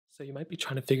So you might be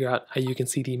trying to figure out how you can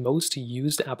see the most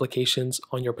used applications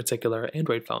on your particular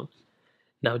Android phone.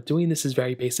 Now, doing this is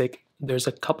very basic. There's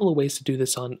a couple of ways to do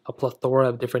this on a plethora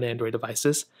of different Android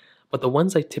devices, but the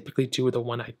ones I typically do, or the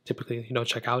one I typically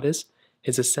check out is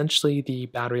essentially the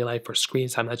battery life or screen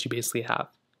time that you basically have.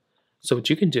 So what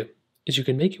you can do is you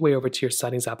can make your way over to your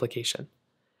settings application.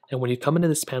 And when you come into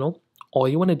this panel, all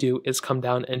you want to do is come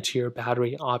down into your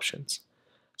battery options.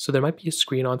 So there might be a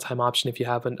screen on time option if you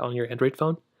have it on your Android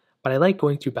phone, but I like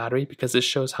going through battery because this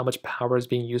shows how much power is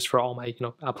being used for all my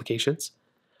applications.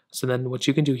 So then what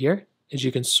you can do here is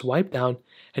you can swipe down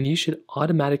and you should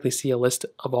automatically see a list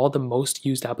of all the most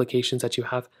used applications that you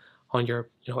have on your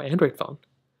Android phone.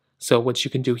 So what you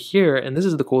can do here, and this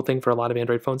is the cool thing for a lot of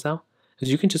Android phones now,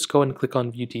 is you can just go and click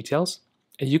on view details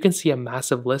and you can see a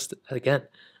massive list again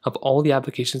of all the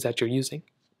applications that you're using.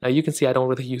 Now you can see I don't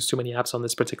really use too many apps on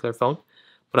this particular phone,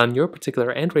 but on your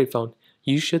particular Android phone,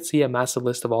 you should see a massive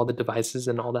list of all the devices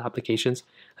and all the applications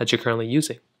that you're currently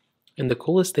using. And the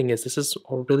coolest thing is, this is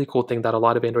a really cool thing that a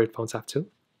lot of Android phones have too.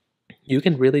 You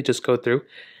can really just go through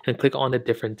and click on a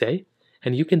different day,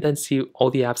 and you can then see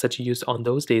all the apps that you used on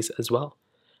those days as well.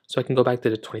 So I can go back to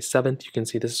the 27th, you can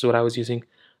see this is what I was using,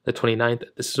 the 29th,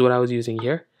 this is what I was using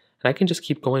here, and I can just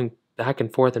keep going back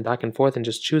and forth and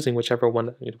just choosing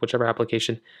whichever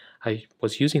application I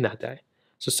was using that day.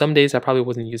 So some days I probably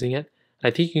wasn't using it. I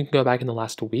think you can go back in the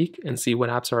last week and see what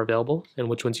apps are available and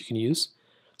which ones you can use.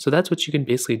 So that's what you can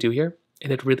basically do here,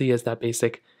 and it really is that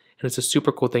basic, and it's a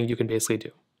super cool thing you can basically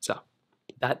do. So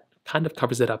that kind of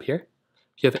covers it up here.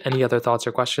 If you have any other thoughts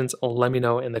or questions, let me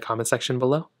know in the comment section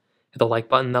below. Hit the like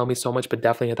button, that'll mean so much, but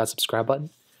definitely hit that subscribe button.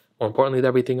 More importantly than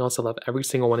everything else, I love every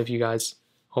single one of you guys.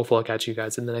 Hopefully I'll catch you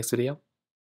guys in the next video.